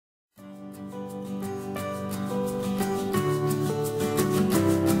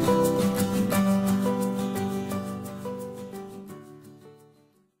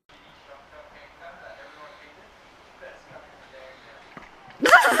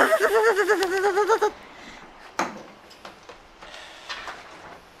I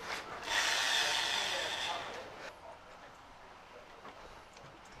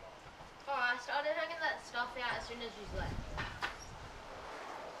started hanging that stuff out as soon as you left.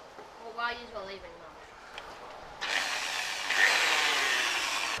 Or while you were leaving them.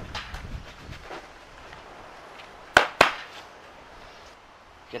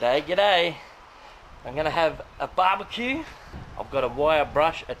 G'day, g'day. I'm going to have a barbecue. I've got a wire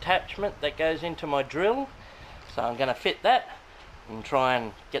brush attachment that goes into my drill. So I'm going to fit that and try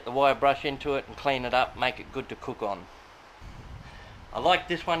and get the wire brush into it and clean it up, make it good to cook on. I like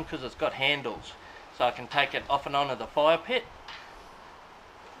this one because it's got handles. So I can take it off and on of the fire pit.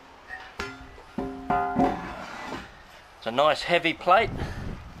 It's a nice heavy plate.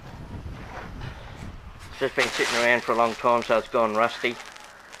 It's just been sitting around for a long time, so it's gone rusty.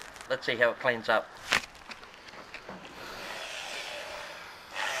 Let's see how it cleans up.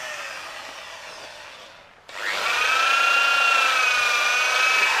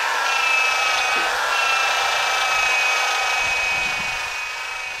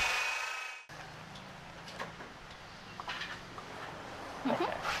 Okay.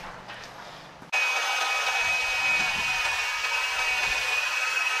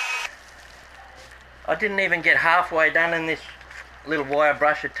 I didn't even get halfway done, and this little wire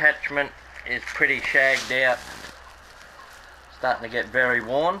brush attachment is pretty shagged out, starting to get very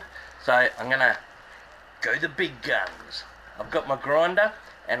worn. So I'm gonna go the big guns. I've got my grinder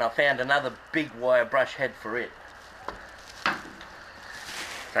and I found another big wire brush head for it.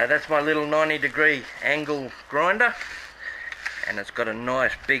 So that's my little 90-degree angle grinder, and it's got a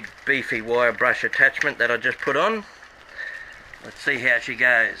nice big beefy wire brush attachment that I just put on. Let's see how she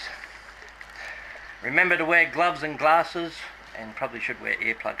goes. Remember to wear gloves and glasses, and probably should wear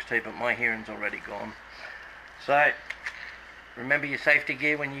earplugs too, but my hearing's already gone. So remember your safety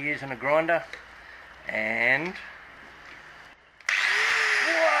gear when you're using a grinder. And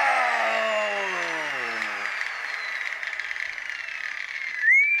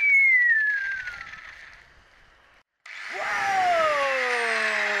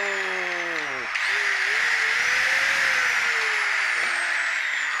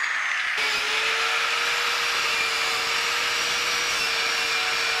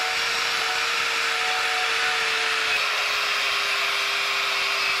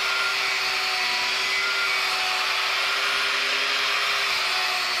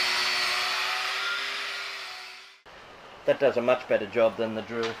that does a much better job than the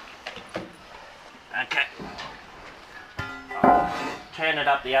drill. Okay. Turn it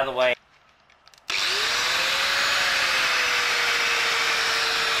up the other way.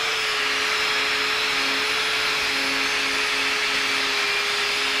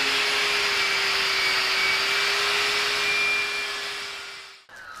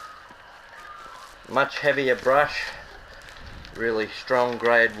 Much heavier brush, really strong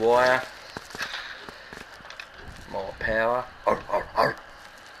grade wire. More power.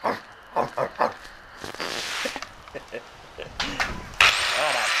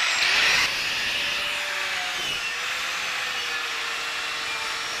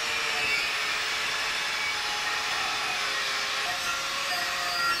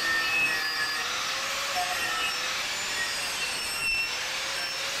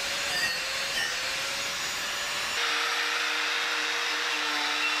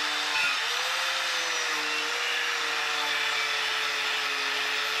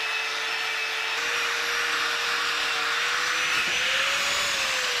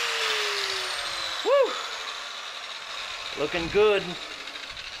 Looking good.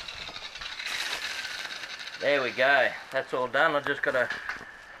 There we go. That's all done. I've just got to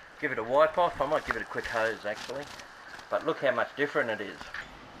give it a wipe off. I might give it a quick hose actually. But look how much different it is.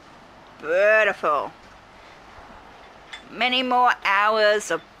 Beautiful. Many more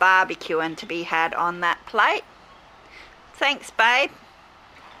hours of barbecuing to be had on that plate. Thanks, babe.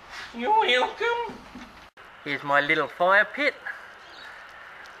 You're welcome. Here's my little fire pit.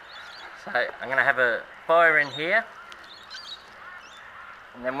 So I'm going to have a fire in here.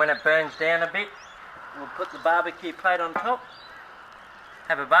 And then when it burns down a bit, we'll put the barbecue plate on top,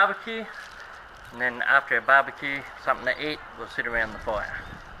 have a barbecue, and then after a barbecue, something to eat, we'll sit around the fire.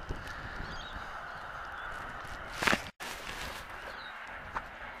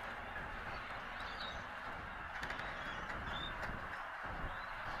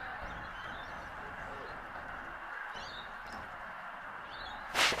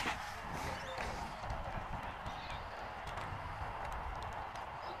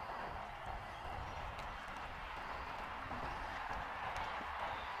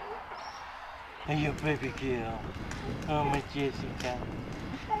 Hey, your baby girl. Oh, my Jessica.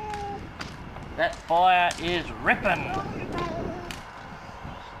 That fire is ripping.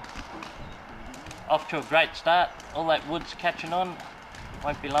 Off to a great start. All that wood's catching on.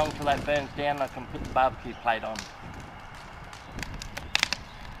 Won't be long till that burns down and I can put the barbecue plate on.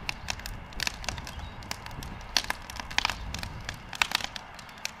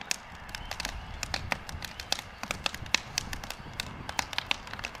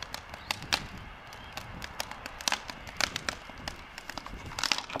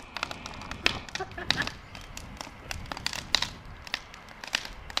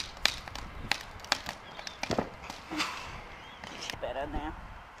 Better now.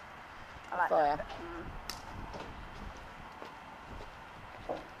 I like Fire. that.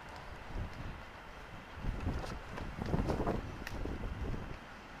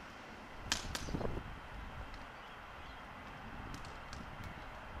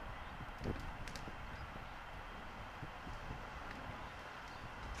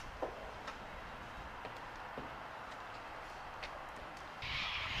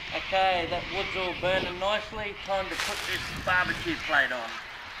 Okay, that wood's all burning nicely. Time to put this barbecue plate on.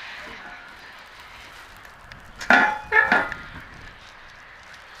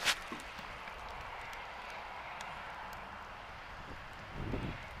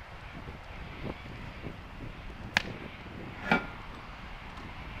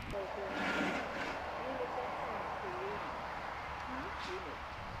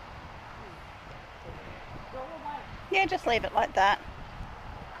 Yeah, just leave it like that.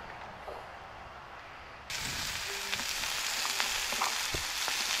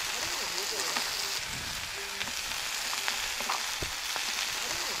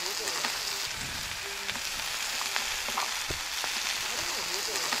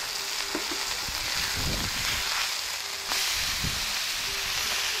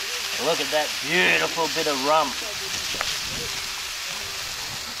 Look at that beautiful bit of rump.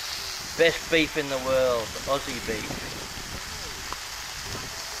 Best beef in the world, Aussie beef.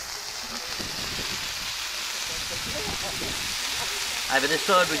 Over this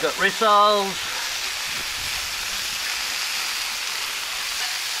side we've got rissoles.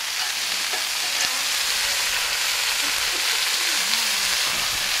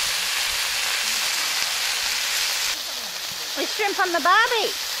 There's shrimp on the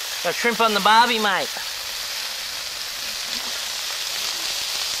barbie. Got shrimp on the barbie, mate.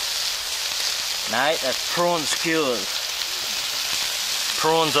 No, that's prawn skewers.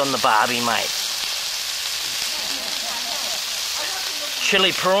 Prawns on the barbie, mate.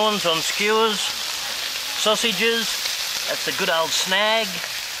 Chili prawns on skewers. Sausages. That's a good old snag.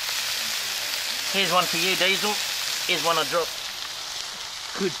 Here's one for you, Diesel. Here's one I dropped.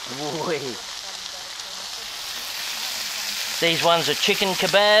 Good boy. These ones are chicken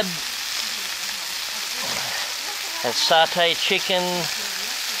kebab. That's satay chicken.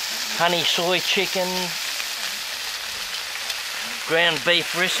 Honey soy chicken, ground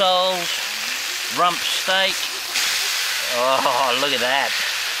beef rissoles, rump steak. Oh, look at that.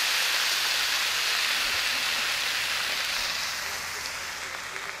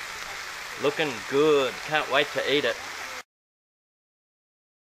 Looking good. Can't wait to eat it.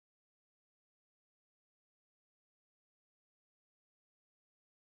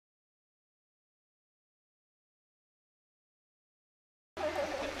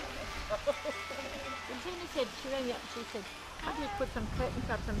 Tina said, she rang me up, she said, how do you put some curtains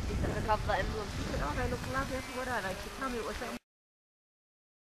up? She said, To cover the emblem. she said, oh, they look lovely. I said, what are they? She told me it was